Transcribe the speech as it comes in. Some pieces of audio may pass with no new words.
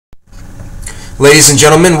Ladies and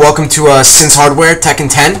gentlemen, welcome to Since Hardware Tech in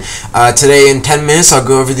 10. Today in 10 minutes I'll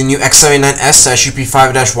go over the new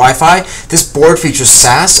X79S-UP5 Wi-Fi. This board features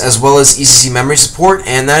SAS as well as ECC memory support,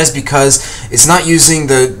 and that is because it's not using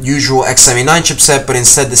the usual X79 chipset, but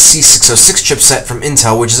instead the C606 chipset from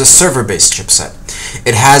Intel, which is a server-based chipset.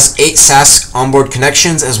 It has 8 SAS onboard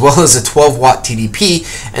connections as well as a 12-watt TDP,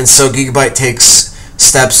 and so GIGABYTE takes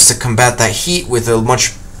steps to combat that heat with a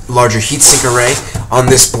much larger heatsink array on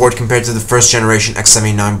this board compared to the first generation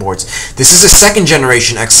X79 boards. This is a second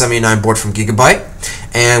generation X79 board from GIGABYTE,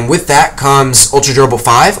 and with that comes Ultra Durable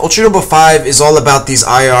 5. Ultra Durable 5 is all about these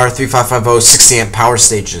IR3550 60 amp power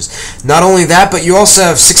stages. Not only that, but you also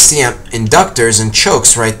have 60 amp inductors and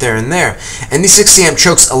chokes right there and there. And these 60 amp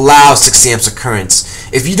chokes allow 60 amps of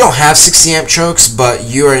currents. If you don't have 60 amp chokes, but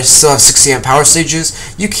you still have 60 amp power stages,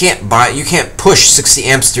 you can't push 60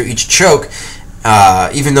 amps through each choke.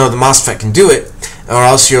 Even though the MOSFET can do it, or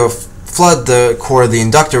else you'll flood the core of the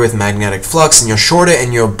inductor with magnetic flux and you'll short it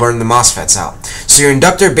and you'll burn the MOSFETs out. So your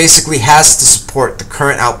inductor basically has to support the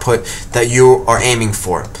current output that you are aiming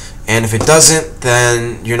for, and if it doesn't,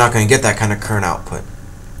 then you're not going to get that kind of current output.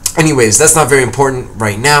 Anyways, that's not very important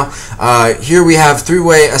right now. Here we have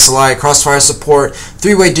 3-way SLI crossfire support.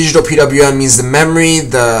 3-way digital PWM means the memory,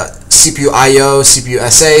 the CPU I/O, CPU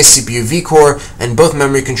SA, CPU vCore, and both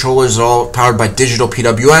memory controllers are all powered by digital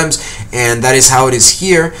PWMs, and that is how it is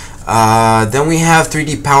here. Then we have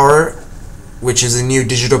 3D power, which is a new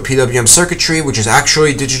digital PWM circuitry, which is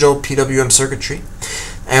actually digital PWM circuitry.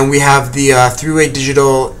 And we have the 3-way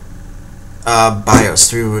digital BIOS,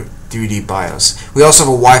 3D BIOS. We also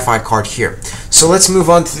have a Wi-Fi card here. So let's move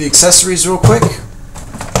on to the accessories real quick.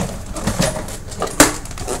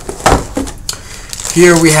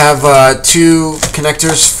 Here we have 2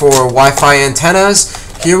 connectors for Wi-Fi antennas.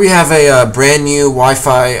 Here we have a brand new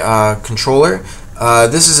Wi-Fi controller.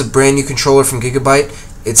 This is a brand new controller from GIGABYTE.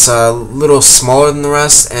 It's a little smaller than the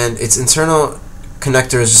rest, and its internal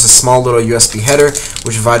connector is just a small little USB header,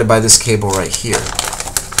 which is provided by this cable right here.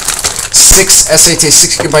 6 SATA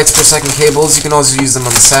 6 gigabytes per second cables. You can also use them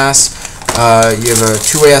on the SAS. You have a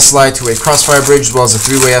 2-way SLI, 2-way crossfire bridge, as well as a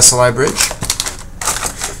 3-way SLI bridge.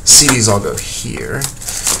 CDs all go here.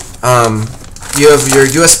 You have your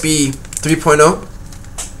USB 3.0,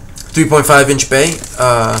 3.5 inch bay,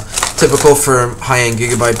 typical for high-end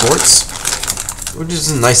GIGABYTE boards, which is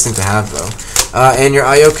a nice thing to have though. And your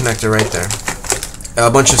I/O connector right there.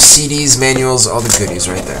 A bunch of CDs, manuals, all the goodies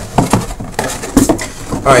right there.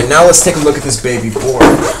 Alright, now let's take a look at this baby board.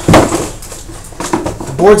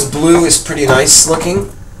 The board's blue is pretty nice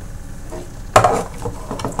looking.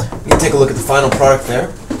 You can take a look at the final product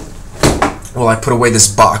there. Well, I put away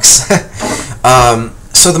this box.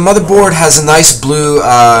 So the motherboard has a nice blue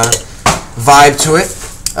vibe to it.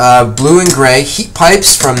 Blue and gray. Heat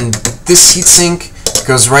pipes from this heatsink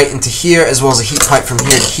goes right into here, as well as a heat pipe from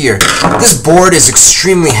here to here. This board is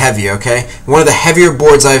extremely heavy, okay? One of the heavier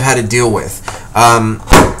boards I've had to deal with.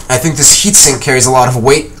 I think this heatsink carries a lot of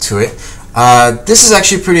weight to it. This is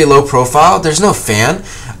actually pretty low profile. There's no fan.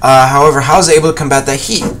 However, how is it able to combat that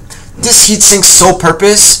heat? This heatsink's sole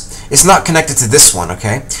purpose is not connected to this one,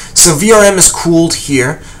 okay? So VRM is cooled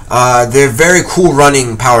here. They're very cool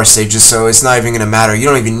running power stages, so it's not even going to matter. You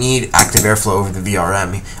don't even need active airflow over the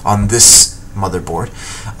VRM on this motherboard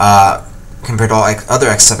compared to all other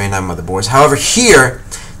X79 motherboards. However, here,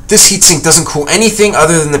 this heatsink doesn't cool anything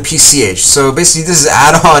other than the PCH. So basically, this is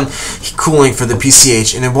add-on cooling for the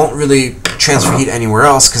PCH, and it won't really transfer heat anywhere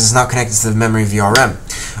else because it's not connected to the memory VRM.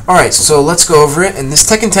 Alright, so let's go over it, and this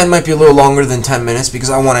Tech in 10 might be a little longer than 10 minutes because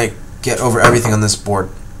I want to get over everything on this board.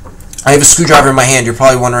 I have a screwdriver in my hand. You're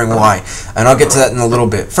probably wondering why, and I'll get to that in a little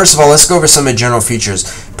bit. First of all, let's go over some of the general features.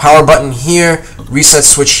 Power button here, reset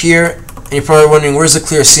switch here, and you're probably wondering, where's the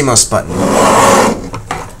clear CMOS button?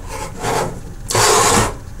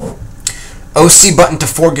 OC button to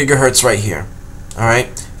 4 gigahertz right here.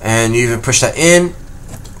 Alright, and you either push that in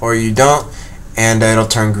or you don't, and it'll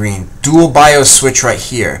turn green. Dual BIOS switch right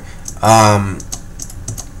here.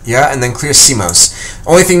 Yeah, and then clear CMOS.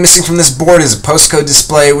 Only thing missing from this board is a postcode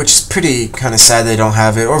display, which is pretty kind of sad they don't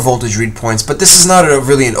have it, or voltage read points, but this is not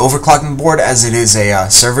really an overclocking board as it is a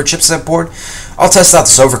server chipset board. I'll test out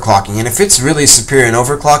this overclocking, and if it's really superior in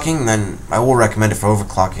overclocking, then I will recommend it for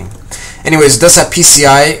overclocking. Anyways, it does have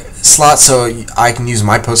PCI slot, so I can use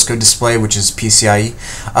my postcode display, which is PCIe.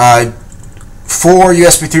 4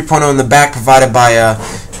 USB 3.0 in the back, provided by a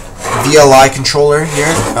VLI controller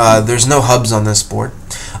here. There's no hubs on this board.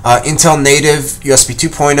 Intel native USB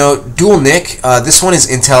 2.0 dual NIC. This one is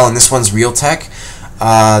Intel and this one's Realtek.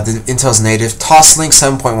 The Intel's native. Toslink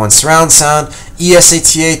 7.1 surround sound.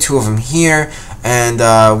 eSATA, 2 of them here. and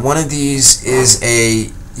one of these is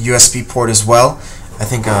a USB port as well. I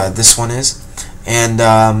think this one is, and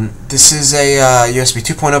this is a USB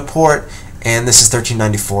 2.0 port, and this is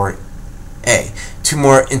 1394A. Two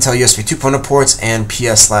more Intel USB 2.0 ports and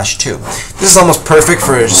PS/2. This is almost perfect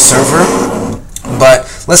for a server, but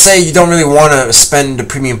let's say you don't really want to spend a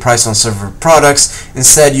premium price on server products.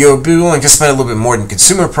 Instead, you'll be willing to spend a little bit more than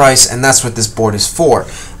consumer price, and that's what this board is for.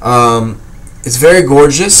 It's very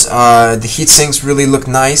gorgeous. The heat sinks really look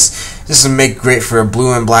nice. This will make great for a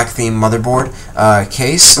blue and black theme motherboard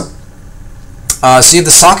case. So you have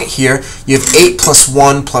the socket here. You have 8 plus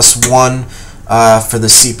 1 plus 1 for the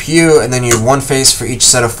CPU, and then you have one face for each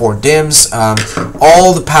set of 4 DIMMs.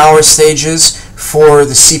 All the power stages for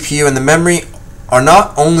the CPU and the memory are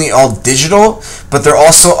not only all digital, but they're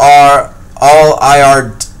also all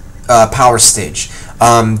IR power stage.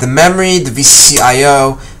 The memory, the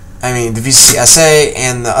VCC-IO, the VCC-SA,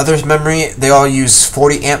 and the other memory, they all use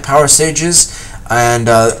 40 amp power stages, and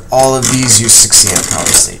all of these use 60 amp power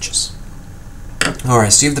stages.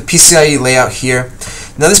 Alright, so you have the PCIe layout here.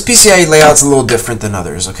 Now this PCIe layout is a little different than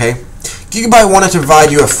others, okay? Gigabyte wanted to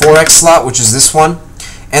provide you a 4X slot, which is this one,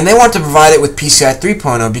 and they want to provide it with PCI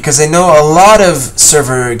 3.0 because they know a lot of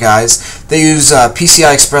server guys, they use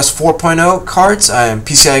PCI Express 4.0 cards and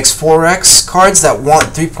PCI X 4X cards that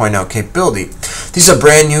want 3.0 capability. These are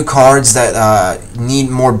brand new cards that need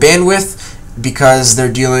more bandwidth because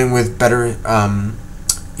they're dealing with better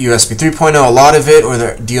USB 3.0, a lot of it, or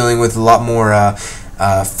they're dealing with a lot more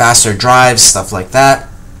faster drives, stuff like that.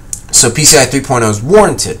 So PCI 3.0 is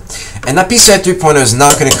warranted, and that PCI 3.0 is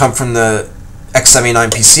not going to come from the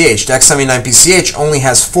X79PCH. The X79PCH only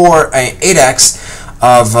has 8X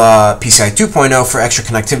of PCI 2.0 for extra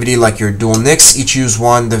connectivity, like your dual NICs each use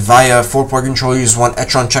one, the VIA 4-port controller uses one,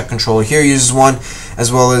 Etron check controller here uses one, as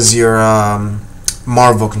well as your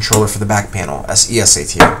Marvel controller for the back panel, ESA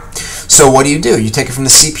tier. So what do? You take it from the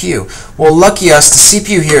CPU. Well, lucky us, the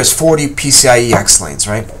CPU here is 40 PCIe X lanes,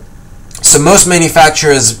 right? So most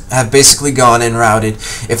manufacturers have basically gone and routed,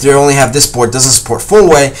 if they only have this board, doesn't support full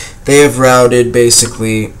way, they have routed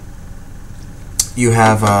basically, you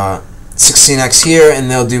have 16X here,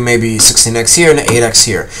 and they'll do maybe 16X here and 8X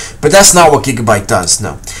here. But that's not what Gigabyte does,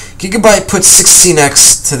 no. Gigabyte puts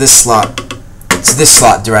 16X to this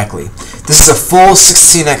slot directly. This is a full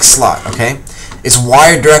 16X slot, okay? It's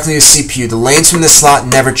wired directly to the CPU. The lanes from this slot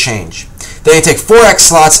never change. Then you take 4X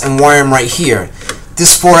slots and wire them right here.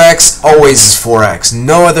 This 4X always is 4X.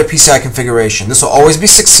 No other PCI configuration. This will always be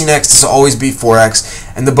 16X, this will always be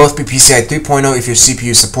 4X, and they'll both be PCI 3.0 if your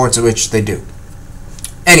CPU supports it, which they do.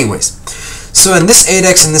 Anyways, so in this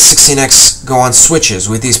 8X and this 16X go on switches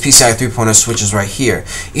with these PCI 3.0 switches right here.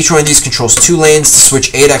 Each one of these controls 2 lanes to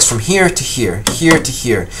switch 8X from here to here, here to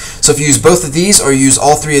here. So if you use both of these or you use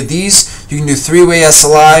all 3 of these, you can do 3-way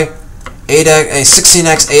SLI,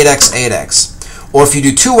 16X, 8X, 8X. Or if you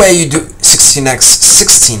do 2-way, you do 16X,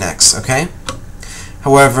 16X, okay?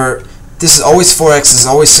 However, this is always 4X, this is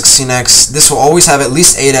always 16X. This will always have at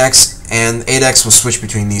least 8X, and 8X will switch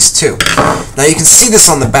between these two. Now you can see this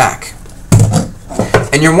on the back.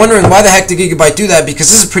 And you're wondering, why the heck did Gigabyte do that? Because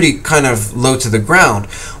this is pretty kind of low to the ground.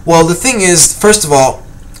 Well, the thing is, first of all,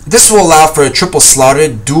 this will allow for a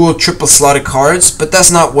dual triple slotted cards, but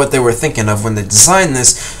that's not what they were thinking of when they designed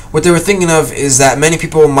this. What they were thinking of is that many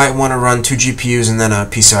people might want to run 2 GPUs and then a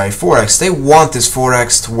PCIe 4X. They want this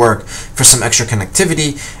 4X to work for some extra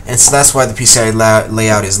connectivity, and so that's why the PCIe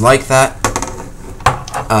layout is like that.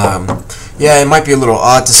 Yeah, it might be a little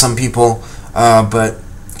odd to some people, but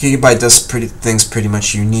Gigabyte does things pretty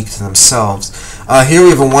much unique to themselves. Here we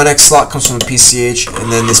have a 1X slot, comes from the PCH,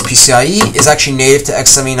 and then this PCIe is actually native to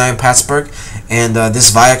X79 Pittsburgh, and this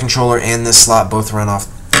VIA controller and this slot both run off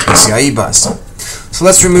PCIe bus. So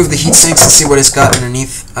let's remove the heat sinks and see what it's got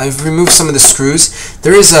underneath. I've removed some of the screws.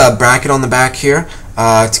 There is a bracket on the back here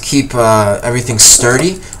to keep everything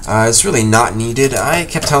sturdy. It's really not needed. I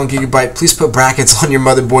kept telling Gigabyte, please put brackets on your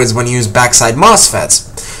motherboards when you use backside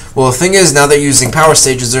MOSFETs. Well, the thing is, now they're using power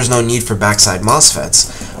stages, there's no need for backside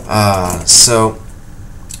MOSFETs. So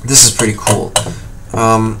this is pretty cool.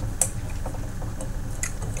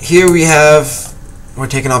 Here we're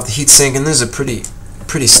taking off the heatsink, and this is a pretty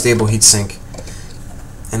stable heatsink.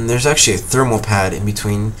 And there's actually a thermal pad in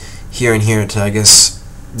between here and here to, I guess,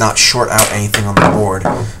 not short out anything on the board.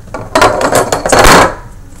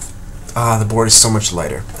 The board is so much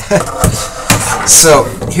lighter. So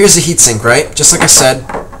here's the heatsink, right? Just like I said,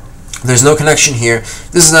 there's no connection here.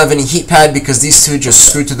 This doesn't have any heat pad because these two just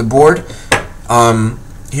screw to the board.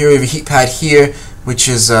 Here we have a heat pad here, which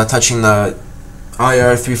is touching the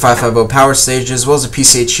IR3550 power stage, as well as a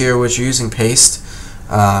PCH here, which are using paste.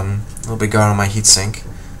 little bit got on my heatsink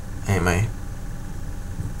and my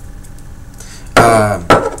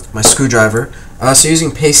screwdriver. So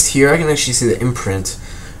using paste here, I can actually see the imprint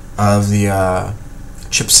of the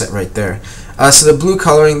chipset right there. So the blue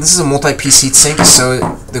coloring, this is a multi-piece heatsink, so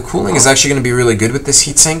the cooling is actually going to be really good with this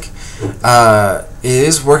heatsink. It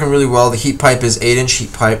is working really well. The heat pipe is 8-inch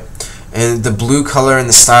heat pipe, and the blue color and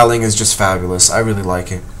the styling is just fabulous. I really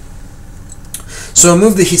like it. So I'll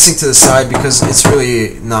move the heatsink to the side because it's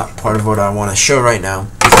really not part of what I want to show right now.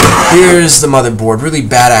 Here's the motherboard, really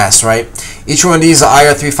badass, right? Each one of these is an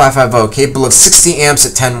IR3550, capable of 60 amps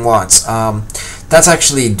at 10 watts. That's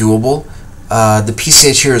actually doable. The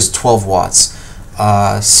PCH here is 12 watts.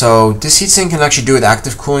 So this heatsink can actually do with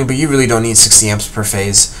active cooling, but you really don't need 60 amps per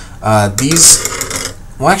phase. These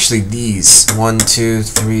 1, 2,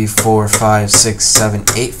 3, 4, 5, 6, 7,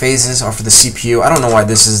 8 phases are for the CPU. I don't know why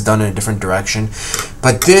this is done in a different direction,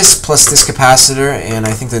 but this plus this capacitor and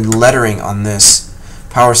I think the lettering on this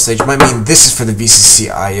power stage might mean this is for the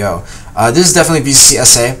VCC IO. This is definitely VCC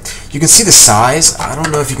SA. You can see the size. I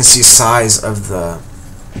don't know if you can see the size of the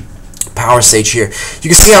power stage here. You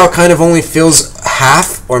can see how it kind of only fills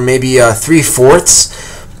half or maybe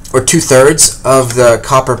 3/4 or 2/3 of the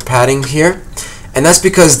copper padding here. And that's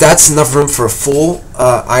because that's enough room for a full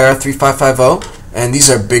IR3550, and these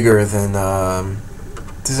are bigger than,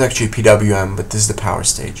 this is actually PWM, but this is the power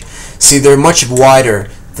stage. See, they're much wider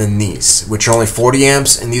than these, which are only 40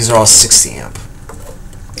 amps, and these are all 60 amp.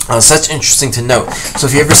 So that's interesting to note. So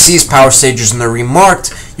if you ever see these power stages and they're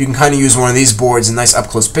remarked, you can kind of use one of these boards, a nice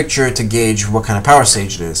up-close picture, to gauge what kind of power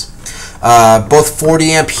stage it is. Both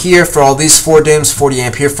 40 amp here for all these 4 DIMMs, 40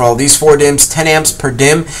 amp here for all these 4 DIMMs, 10 amps per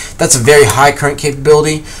DIMM. That's a very high current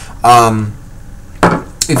capability,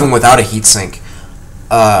 even without a heatsink.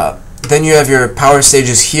 Then you have your power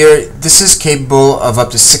stages here. This is capable of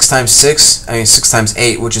up to 6x6, I mean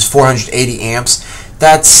 6x8, which is 480 amps.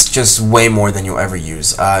 That's just way more than you'll ever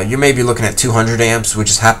use. You may be looking at 200 amps, which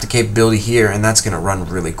is half the capability here, and that's going to run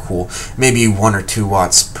really cool. Maybe 1 or 2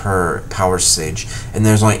 watts per power stage, and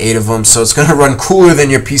there's only 8 of them, so it's going to run cooler than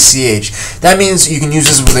your PCH. That means you can use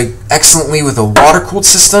this excellently with a water-cooled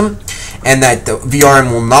system, and that the VRM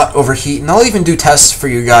will not overheat. And I'll even do tests for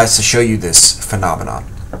you guys to show you this phenomenon.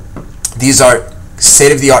 These are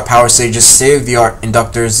state-of-the-art power stages, state-of-the-art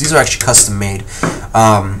inductors. These are actually custom-made.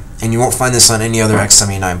 And you won't find this on any other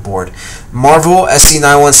X79 board. Marvel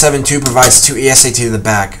SC9172 provides 2 eSAT to the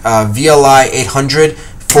back. VLI 800,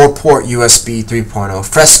 4-port USB 3.0.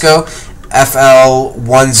 Fresco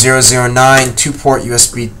FL1009, 2-port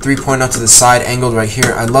USB 3.0 to the side, angled right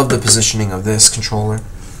here. I love the positioning of this controller.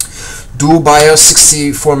 Dual BIOS,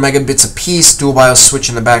 64 megabits apiece. Dual BIOS switch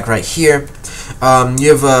in the back right here. You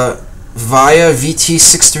have a VIA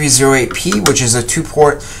VT6308P, which is a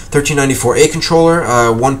 2-port 1394A controller,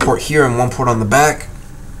 1 port here and 1 port on the back.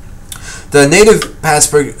 The native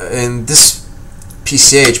Pattsburgh in this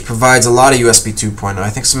PCH provides a lot of USB 2.0. I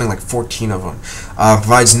think something like 14 of them.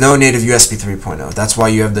 Provides no native USB 3.0. That's why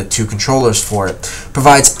you have the 2 controllers for it.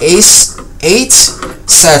 Provides 8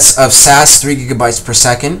 sets of SAS 3 gigabytes per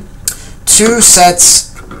second, 2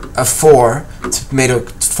 sets of 4, made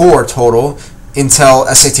of 4 total, Intel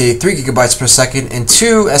SATA 3 gigabytes per second, and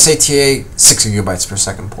 2 SATA 6 gigabytes per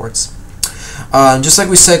second ports. Just like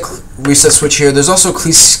we said, reset switch here. There's also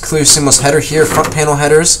clear seamless header here, front panel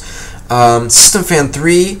headers. System fan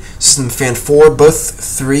 3, system fan 4, both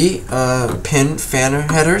 3-pin fan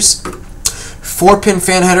headers. 4-pin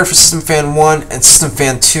fan header for system fan 1 and system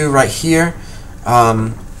fan 2 right here.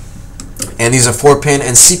 And these are 4-pin,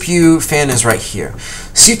 and CPU fan is right here.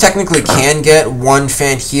 So you technically can get one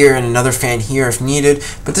fan here and another fan here if needed,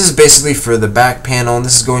 but this is basically for the back panel, and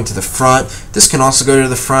this is going to the front. This can also go to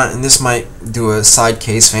the front, and this might do a side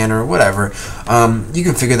case fan or whatever. You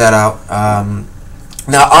can figure that out.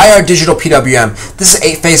 Now, IR digital PWM. This is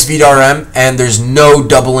 8-phase VRM, and there's no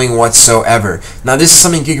doubling whatsoever. Now, this is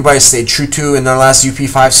something Gigabyte stayed true to in their last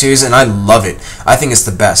UP5 series, and I love it. I think it's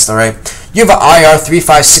the best, alright? You have an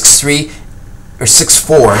IR3563 or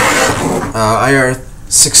 64,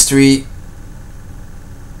 IR63,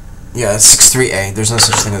 yeah, 63A. There's no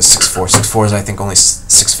such thing as 64. 64 is, I think, only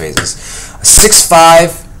 6 phases.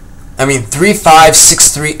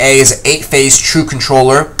 3563A is an 8-phase true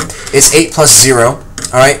controller. It's 8 plus 0.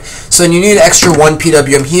 Alright, so then you need an extra 1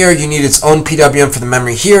 PWM here. You need its own PWM for the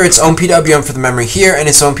memory here, its own PWM for the memory here, and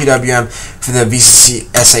its own PWM for the VCC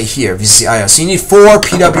SA here, VCC IO. So you need 4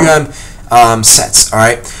 PWM sets.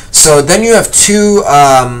 Alright, so then you have 2.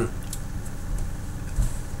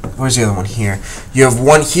 Where's the other one here? You have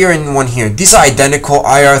 1 here and 1 here. These are identical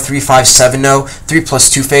IR3570 3 plus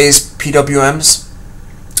 2 phase PWMs.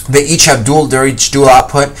 They each have they're each dual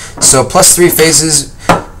output, so plus 3 phases.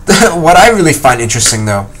 What I really find interesting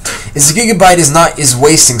though is the Gigabyte is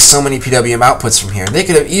wasting so many PWM outputs from here. They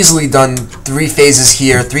could have easily done 3 phases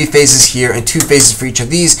here, 3 phases here, and 2 phases for each of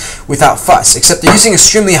these without fuss, except they're using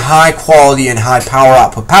extremely high quality and high power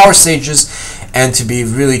output power stages. And to be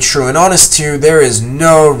really true and honest here, there is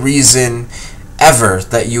no reason ever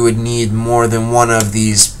that you would need more than one of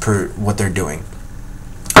these per what they're doing.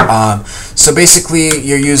 So basically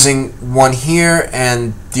you're using one here,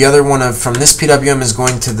 and the other one from this PWM is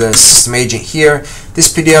going to the system agent here.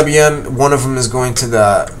 This PWM, one of them is going to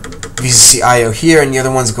the VCC IO here, and the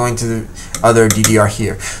other one's going to the other DDR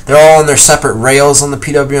here. They're all on their separate rails on the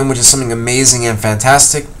PWM, which is something amazing and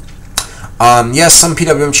fantastic. Yes, some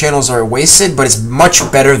PWM channels are wasted, but it's much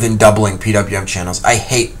better than doubling PWM channels. I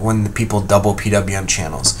hate when the people double PWM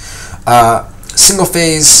channels. Single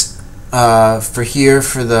phase for here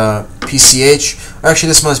for the PCH, or actually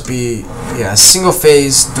this must be, yeah, single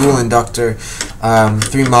phase dual inductor,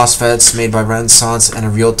 3 MOSFETs made by Renaissance, and a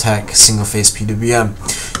Realtek single phase PWM.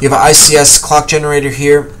 You have an ICS clock generator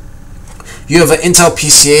here. You have an Intel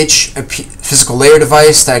PCH, a physical layer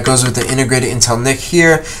device that goes with the integrated Intel NIC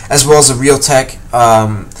here, as well as a Realtek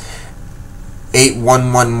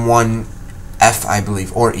 8111F, I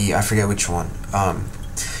believe, or E, I forget which one.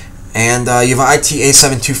 And you have an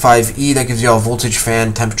IT-A725E that gives you all voltage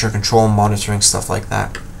fan, temperature control, monitoring, stuff like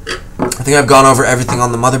that. I think I've gone over everything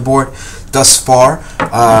on the motherboard thus far.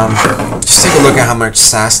 Just take a look at how much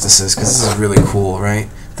SAS this is, because this is really cool, right?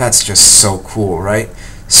 That's just so cool, right?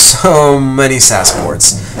 So many SAS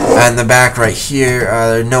ports. And the back right here,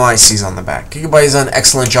 there are no ICs on the back. Gigabyte has done an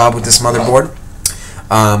excellent job with this motherboard.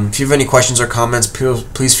 If you have any questions or comments,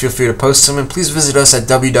 please feel free to post them, and please visit us at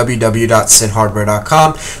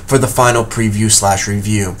www.sidhardware.com for the final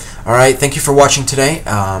preview/review. Alright, thank you for watching today.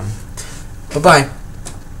 Bye-bye.